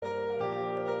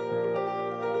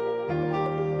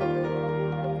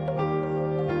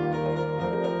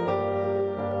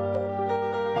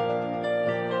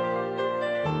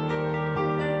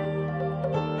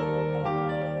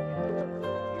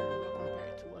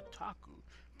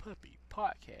Puppy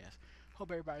Podcast. Hope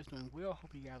everybody's doing well.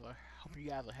 Hope you guys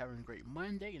are having a great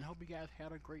Monday, and hope you guys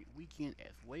had a great weekend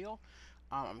as well.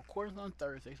 I'm recording on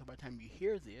Thursday, so by the time you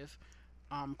hear this,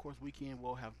 of course, weekend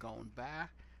will have gone by.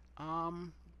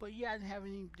 But yeah, I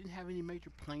didn't have any major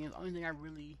plans. Only thing I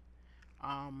really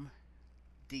um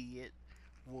did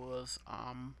was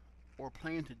or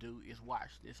plan to do is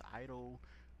watch this Idol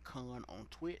Con on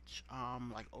Twitch,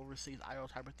 like overseas idol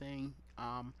type of thing.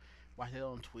 Watch that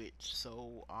on Twitch.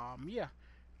 So yeah,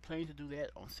 planning to do that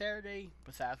on Saturday.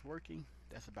 Besides working,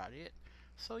 that's about it.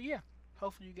 So yeah,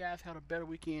 hopefully you guys had a better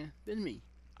weekend than me.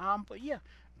 But yeah,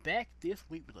 back this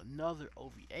week with another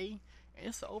OVA, and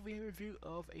it's an OVA review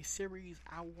of a series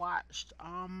I watched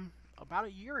about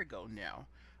a year ago now.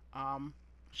 Um,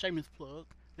 Shameless plug.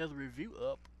 There's a review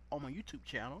up on my YouTube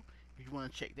channel if you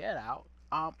want to check that out.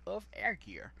 Of Air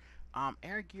Gear.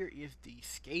 Air Gear is the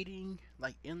skating,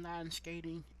 like inline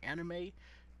skating anime.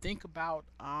 Think about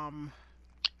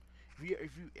if you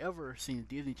ever seen a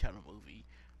Disney Channel movie,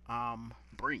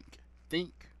 Brink.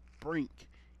 Think Brink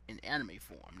in anime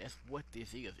form. That's what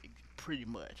this is, pretty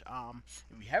much.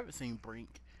 If you haven't seen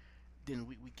Brink, then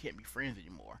we can't be friends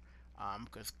anymore.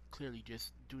 Because clearly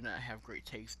just do not have great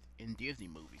taste in Disney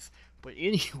movies. But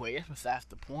anyway, that's besides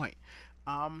the point.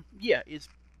 Yeah, it's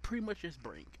pretty much just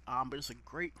Brink. But it's a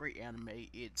great anime.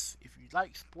 It's if you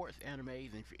like sports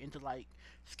animes and if you're into like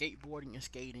skateboarding and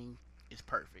skating, it's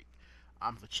perfect.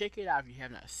 So check it out if you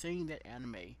have not seen that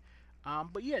anime.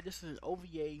 But yeah, this is an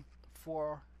OVA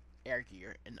for Air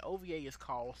Gear, and the OVA is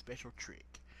called Special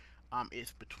Trick.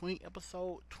 It's between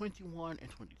episode 21 and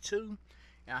 22.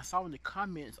 And I saw in the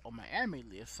comments on my anime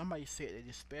list, somebody said that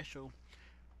this special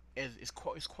it's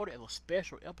quoted as a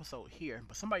special episode here,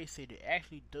 but somebody said it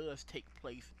actually does take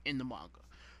place in the manga.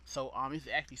 So it's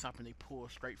actually something they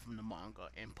pulled straight from the manga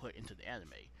and put into the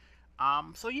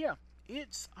anime. So yeah,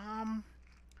 it's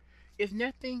it's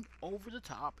nothing over the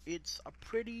top. It's a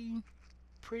pretty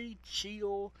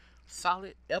chill,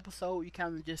 solid episode. You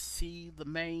kind of just see the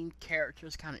main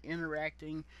characters kind of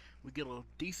interacting. We get a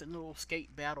decent little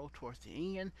skate battle towards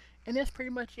the end, and that's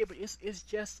pretty much it. But it's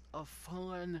just a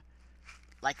fun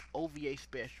like OVA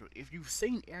special. If you've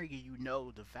seen Air Gear, you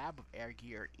know the vibe of Air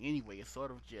Gear anyway. It's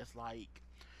sort of just like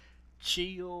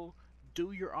chill,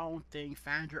 do your own thing,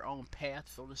 find your own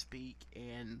path, so to speak,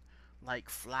 and like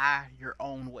fly your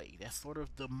own way. That's sort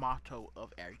of the motto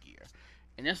of Air Gear,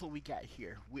 and that's what we got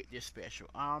here with this special.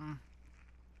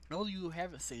 Those of you who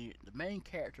haven't seen it, the main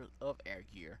characters of Air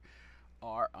Gear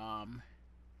are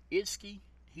Itsuki.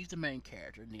 He's the main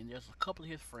character, and then there's a couple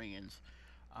of his friends.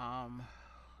 Um,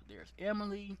 there's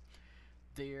Emily.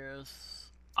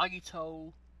 There's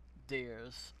Agito.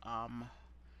 There's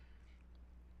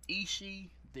Ishi.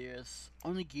 There's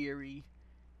Onigiri,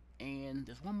 and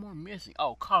there's one more missing.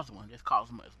 Oh, Kazuma. There's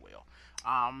Kazuma as well.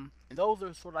 And those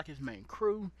are sort of like his main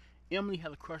crew. Emily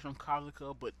has a crush on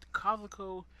Kazuko, but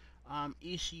Kazuko,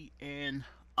 Ishi, and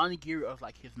Onigiri are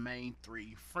like his main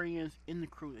three friends in the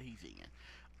crew that he's in.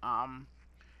 Um,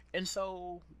 and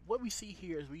so what we see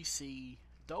here is we see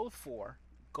those four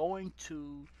going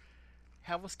to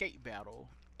have a skate battle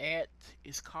at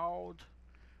it's called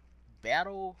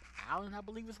Battle Island, I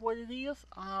believe is what it is.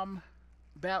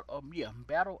 Battle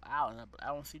Island. I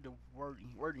don't see the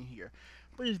wording here,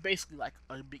 but it's basically like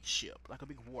a big ship, like a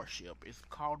big warship. It's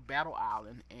called Battle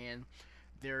Island, and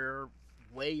they're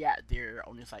way out there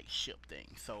on this like ship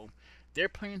thing. So they're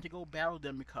planning to go battle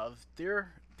them because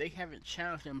they haven't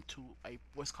challenged them to a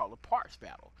what's called a parts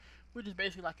battle, which is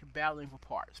basically like a battling for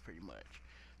parts, pretty much.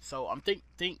 So I'm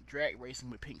think drag racing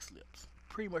with pink slips,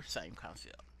 pretty much the same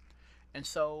concept. And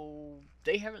so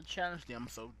they haven't challenged them.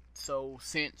 So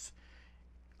since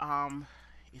um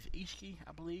is Ishiki,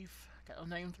 I believe, got those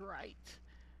names right.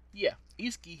 Yeah,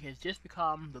 Ishiki has just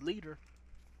become the leader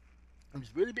of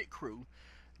this really big crew.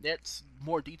 That's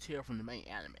more detail from the main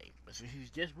anime. But since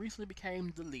he's just recently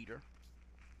became the leader,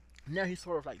 now he's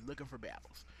sort of like looking for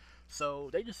battles. So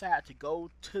they decide to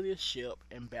go to this ship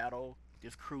and battle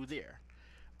this crew there.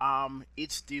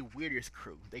 It's the weirdest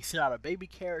crew. They send out a baby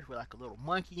carriage with like a little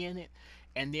monkey in it,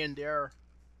 and then they're,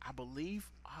 I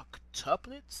believe,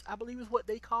 octuplets. I believe is what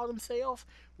they call themselves,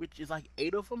 which is like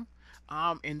eight of them.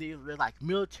 And they're like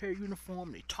military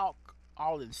uniform. They talk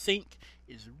all in sync.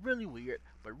 It's really weird,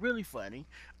 but really funny.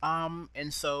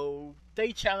 And so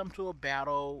they challenge them to a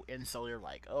battle, and so they're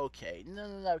like, okay,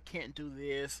 no, can't do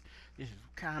this. This is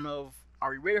kind of, are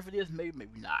we ready for this? Maybe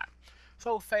not.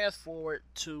 So fast forward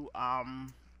to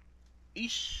let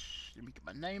me get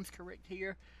my names correct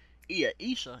here. Yeah,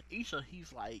 Isha,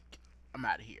 he's like, I'm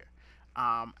out of here.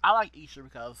 I like Isha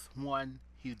because one,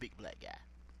 he's a big black guy.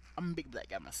 I'm a big black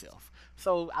guy myself,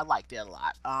 so I like that a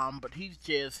lot. But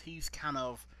he's kind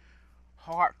of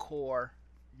hardcore,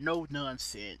 no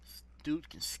nonsense. Dude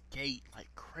can skate like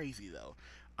crazy though.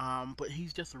 But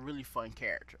he's just a really fun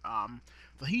character.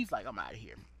 So he's like, I'm out of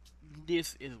here.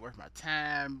 This is worth my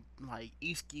time. Like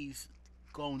Iski's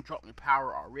going drop me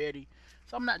power already,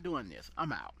 so I'm not doing this.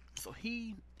 I'm out. So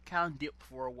he kind of dipped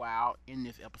for a while in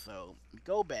this episode. We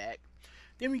go back.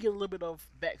 Then we get a little bit of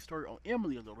backstory on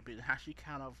Emily a little bit and how she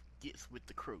kind of gets with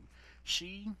the crew.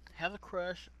 She has a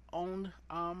crush on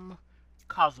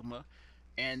Kazuma,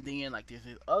 and then like there's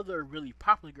this other really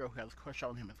popular girl who has a crush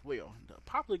on him as well. The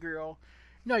popular girl,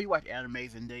 you watch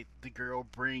animes and the girl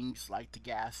brings like the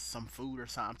guy some food or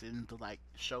something to like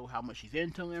show how much she's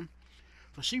into him.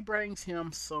 So she brings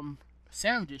him some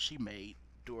sandwiches she made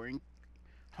during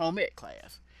home ec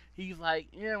class. He's like,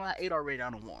 I ate already,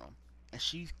 I don't want them. And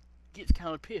she gets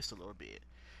kind of pissed a little bit.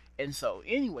 And so,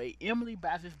 anyway, Emily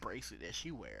buys this bracelet that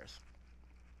she wears.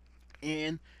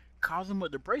 And Kazuma,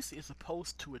 the bracelet is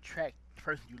supposed to attract the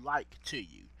person you like to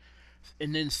you.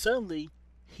 And then suddenly,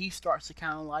 he starts to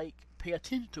kind of like pay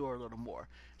attention to her a little more.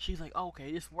 She's like, oh,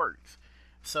 okay, this works.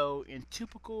 So, in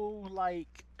typical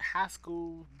like high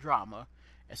school drama,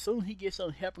 as soon as he gets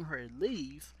on helping her and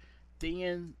leaves,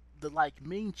 then the like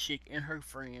mean chick and her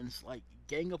friends like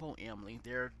gang up on Emily.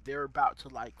 They're about to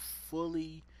like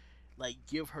fully like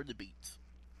give her the beats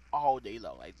all day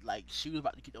long. Like she was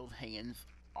about to get those hands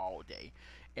all day,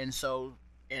 and so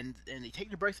and they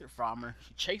take the bracelet from her.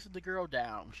 She chases the girl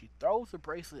down. She throws the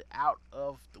bracelet out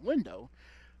of the window.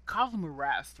 Kazuma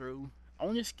rides through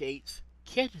on his skates,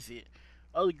 catches it.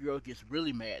 Other girl gets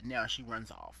really mad. Now she runs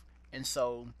off, and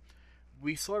so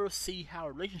we sort of see how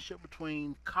a relationship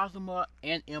between Kazuma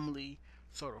and Emily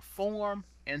sort of form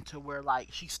into where like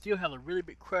she still has a really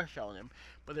big crush on him,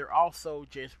 but they're also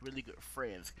just really good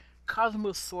friends.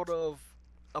 Kazuma's sort of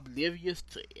oblivious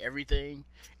to everything,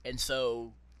 and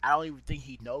so I don't even think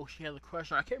he knows she has a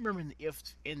crush on. I can't remember if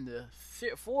in the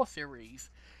full series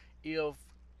if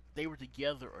they were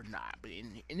together or not, but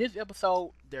in this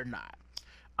episode they're not.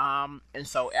 And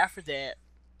so after that,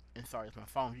 and sorry, it's my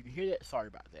phone. You can hear that. Sorry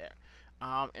about that.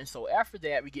 And so after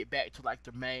that, we get back to like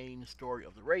the main story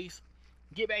of the race.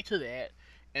 Get back to that,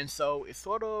 and so it's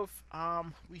sort of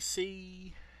we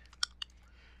see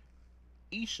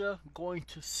Isha going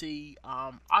to see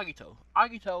Agito.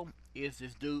 Agito is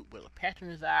this dude with a patch in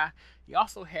his eye. He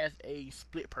also has a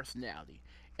split personality,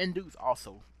 and dude's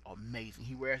also amazing.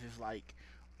 He wears this like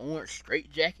orange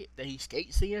straight jacket that he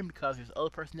skates in because his other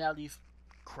personality's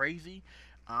crazy.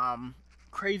 Um,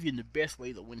 Crazy in the best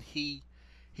way that when he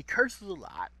curses a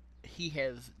lot. He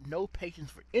has no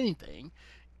patience for anything.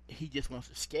 He just wants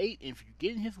to skate, and if you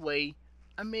get in his way,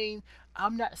 I mean,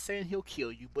 I'm not saying he'll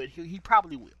kill you, but he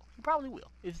probably will. He probably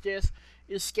will. It's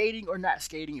skating or not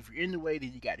skating. If you're in the way,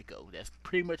 then you got to go. That's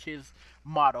pretty much his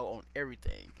motto on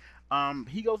everything.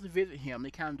 He goes to visit him.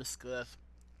 They kind of discuss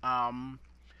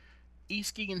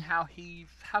Iski and how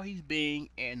he's being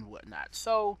and whatnot.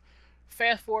 So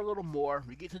fast forward a little more,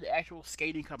 we get to the actual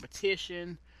skating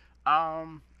competition.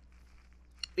 Um,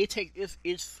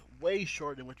 it's way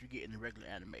shorter than what you get in the regular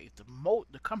anime.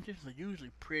 The competitions are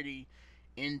usually pretty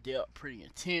in depth, pretty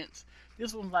intense.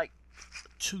 This one's like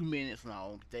 2 minutes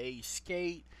long. They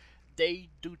skate, they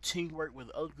do teamwork where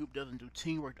the other group doesn't do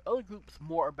teamwork. The other group's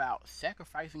more about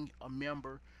sacrificing a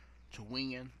member to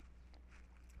win,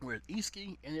 whereas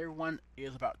Iski and everyone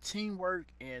is about teamwork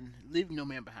and leaving no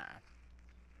man behind.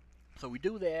 So we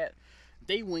do that.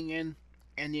 They win,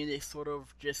 and then it sort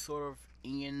of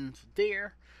ends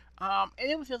there. And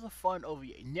it was just a fun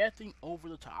OVA. Nothing over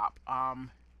the top.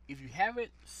 If you haven't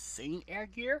seen Air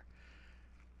Gear,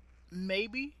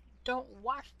 maybe don't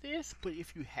watch this. But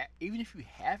even if you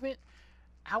haven't,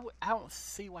 I don't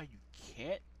see why you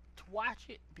can't watch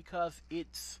it because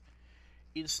it's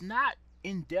not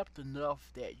in depth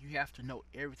enough that you have to know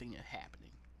everything that's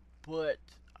happening. But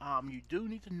you do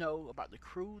need to know about the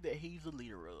crew that he's the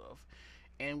leader of,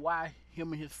 and why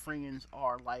him and his friends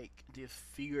are like this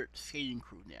feared skating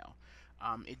crew now.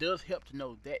 It does help to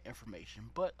know that information,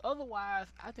 but otherwise,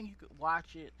 I think you could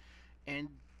watch it and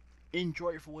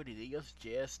enjoy it for what it is,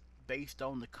 just based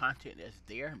on the content that's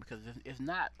there, because it's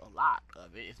not a lot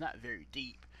of it. It's not very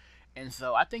deep, and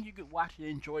so I think you could watch it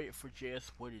and enjoy it for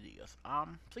just what it is.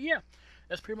 So yeah,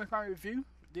 that's pretty much my review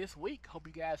this week. Hope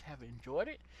you guys have enjoyed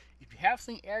it. If you have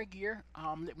seen Air Gear,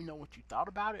 let me know what you thought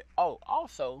about it. Oh,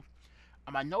 also,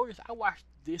 I noticed I watched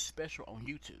this special on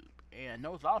YouTube, and I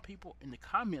noticed a lot of people in the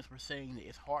comments were saying that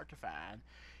it's hard to find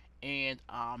and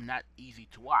not easy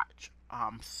to watch.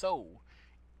 So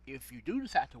if you do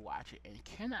decide to watch it and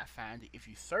cannot find it, if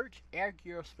you search Air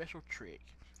Gear Special Trick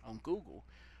on Google,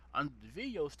 Under the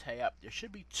videos tab, there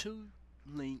should be two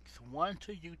links, one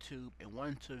to YouTube and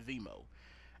one to Vimeo.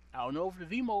 I don't know if the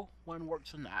Vimeo one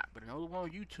works or not, but I know the one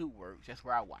on YouTube works. That's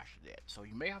where I watched it at. So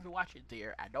you may have to watch it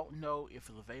there. I don't know if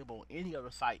it's available on any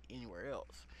other site anywhere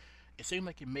else. It seems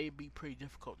like it may be pretty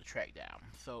difficult to track down.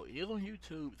 So it is on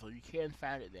YouTube, so you can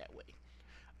find it that way.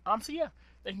 So yeah,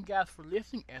 thank you guys for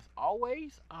listening. As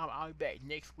always, I'll be back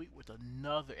next week with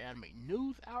another anime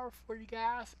news hour for you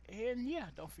guys. And yeah,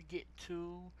 don't forget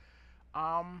to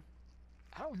um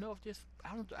I don't know if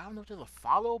there's a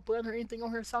follow button or anything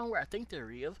on here somewhere. I think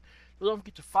there is. So don't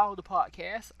forget to follow the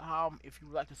podcast. If you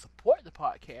would like to support the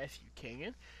podcast, you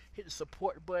can hit the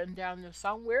support button down there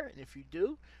somewhere. And if you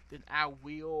do, then I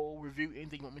will review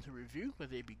anything you want me to review,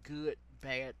 whether it be good,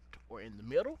 bad, or in the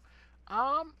middle.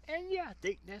 And yeah, I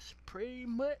think that's pretty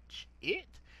much it.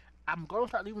 I'm gonna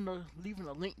start leaving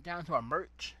a link down to our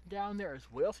merch down there as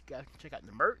well, so you guys can check out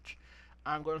the merch.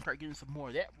 I'm going to start getting some more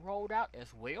of that rolled out as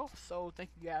well. So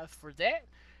thank you guys for that.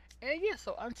 And yeah,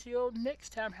 so until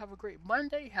next time, have a great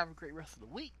Monday, have a great rest of the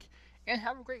week, and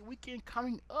have a great weekend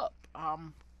coming up.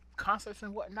 Concerts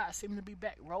and whatnot seem to be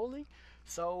back rolling.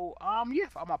 So yeah,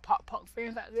 for all my pop punk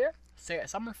fans out there, Sad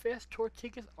Summerfest tour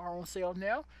tickets are on sale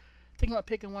now. Thinking about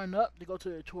picking one up to go to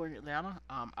the tour in Atlanta.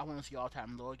 I want to see All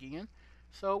Time Low again.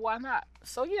 So why not?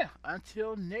 So yeah,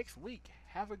 until next week,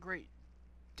 have a great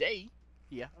day.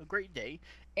 Yeah, a great day.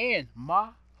 And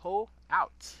Maho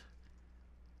out.